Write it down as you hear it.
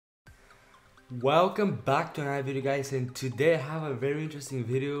Welcome back to another video, guys, and today I have a very interesting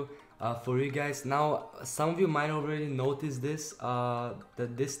video for you guys. Now some of you might already notice this that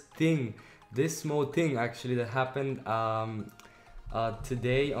this small thing actually that happened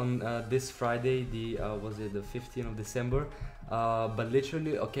today on this Friday, the was it the 15th of December, but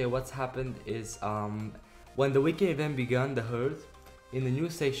literally, okay, what's happened is when the weekend event began, the herd in the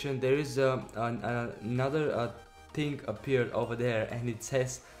news section, there is another thing appeared over there, and it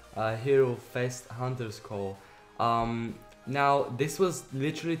says Hero Fest Hunter's Call. Now this was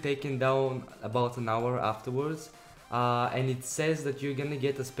literally taken down about an hour afterwards, and it says that you're gonna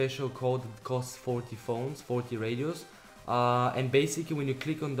get a special code that costs 40 phones, 40 radios, and basically when you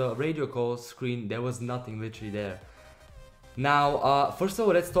click on the radio call screen, there was nothing literally there. Now first of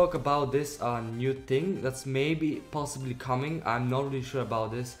all, let's talk about this new thing that's maybe possibly coming. I'm not really sure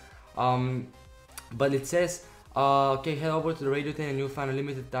about this, but it says okay, head over to the radio tent and you'll find a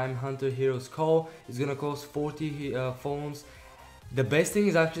limited time Hunter Heroes Call. It's gonna cost 40 phones. The best thing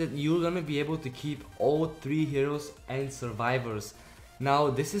is actually that you're gonna be able to keep all 3 heroes and survivors. Now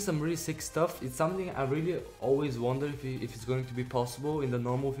this is some really sick stuff. It's something I really always wonder if it's going to be possible in the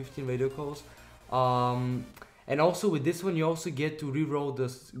normal 15 radio calls. And also with this one, you also get to reroll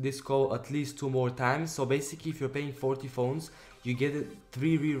this call at least 2 more times. So basically, if you're paying 40 phones, you get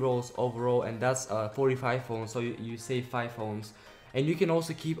 3 rerolls overall, and that's 45 phones. So you save 5 phones, and you can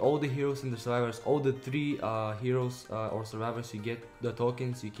also keep all the heroes and the survivors. All the 3 heroes or survivors, you get the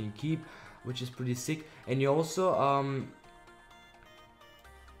tokens you can keep, which is pretty sick. And you also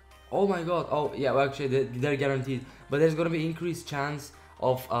oh my god, oh yeah, well, actually they're guaranteed, but there's gonna be increased chance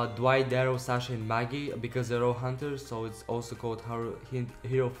of Dwight, Daryl, Sasha, and Maggie, because they're all hunters, so it's also called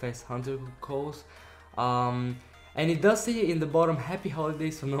Hero Fest Hunter Calls. And it does say in the bottom, Happy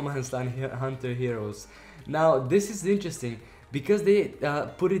Holidays for No Man's Land Hunter Heroes. Now this is interesting because they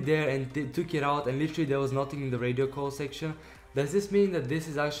put it there and they took it out, and literally there was nothing in the radio call section. Does this mean that this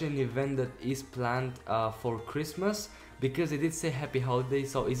is actually an event that is planned for Christmas? Because they did say Happy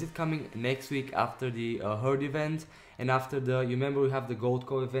Holidays, so is it coming next week after the herd event and after the, you remember we have the gold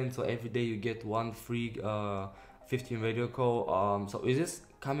call event, so every day you get 1 free 15 radio call. So is this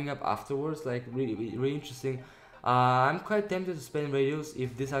coming up afterwards? Like really interesting. I'm quite tempted to spend radios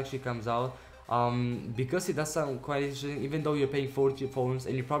if this actually comes out, because it does sound quite interesting, even though you're paying 40 phones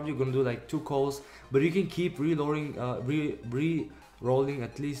and you're probably gonna do like 2 calls, but you can keep reloading, rolling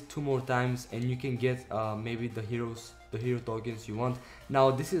at least 2 more times, and you can get maybe the hero tokens you want.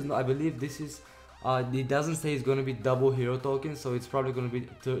 Now this is, I believe this is, it doesn't say it's gonna be double hero tokens, so it's probably gonna be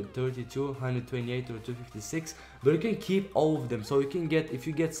 32, 128 or 256, but you can keep all of them. So you can get, if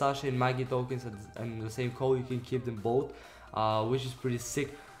you get Sasha and Maggie tokens and the same call, you can keep them both, which is pretty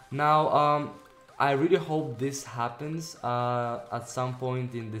sick. Now I really hope this happens at some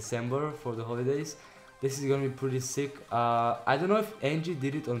point in December for the holidays. This is gonna be pretty sick. I don't know if Angie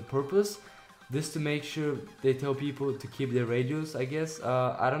did it on purpose, just to make sure they tell people to keep their radios, I guess.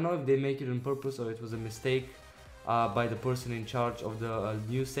 I don't know if they make it on purpose or it was a mistake by the person in charge of the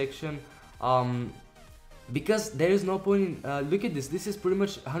news section. Because there is no point in, look at this, this is pretty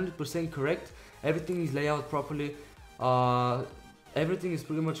much 100% correct. Everything is laid out properly. Everything is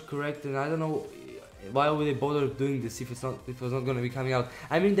pretty much correct, and I don't know why would they bother doing this if it was not going to be coming out.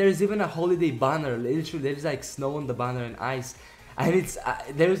 I mean, there is even a holiday banner. Literally, there is like snow on the banner and ice, and it's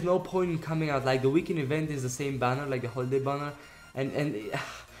there is no point in coming out. Like the weekend event is the same banner, like the holiday banner, and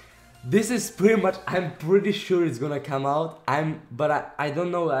this is pretty much, I'm pretty sure it's gonna come out. But I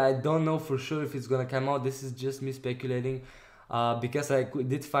don't know. I don't know for sure if it's gonna come out. This is just me speculating, because I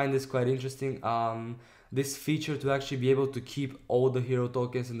did find this quite interesting. This feature to actually be able to keep all the hero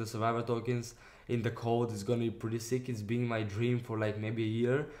tokens and the survivor tokens in the code is gonna be pretty sick. It's been my dream for like maybe a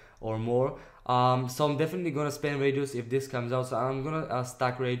year or more. So I'm definitely gonna spend radios if this comes out. So I'm gonna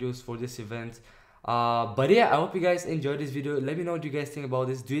stack radios for this event. But yeah, I hope you guys enjoyed this video. Let me know what you guys think about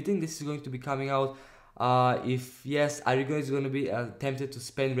this. Do you think this is going to be coming out? If yes, are you guys gonna be tempted to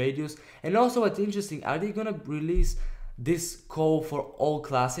spend radios? And also, what's interesting, are they gonna release this call for all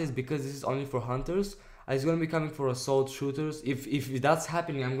classes? Because this is only for hunters. It's gonna be coming for assault shooters. If that's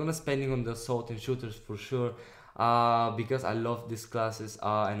happening, I'm gonna spending on the assault and shooters for sure, because I love these classes,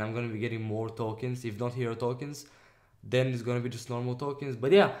 and I'm gonna be getting more tokens. If not hero tokens, then it's gonna be just normal tokens.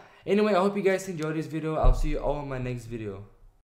 But yeah, anyway, I hope you guys enjoyed this video. I'll see you all in my next video.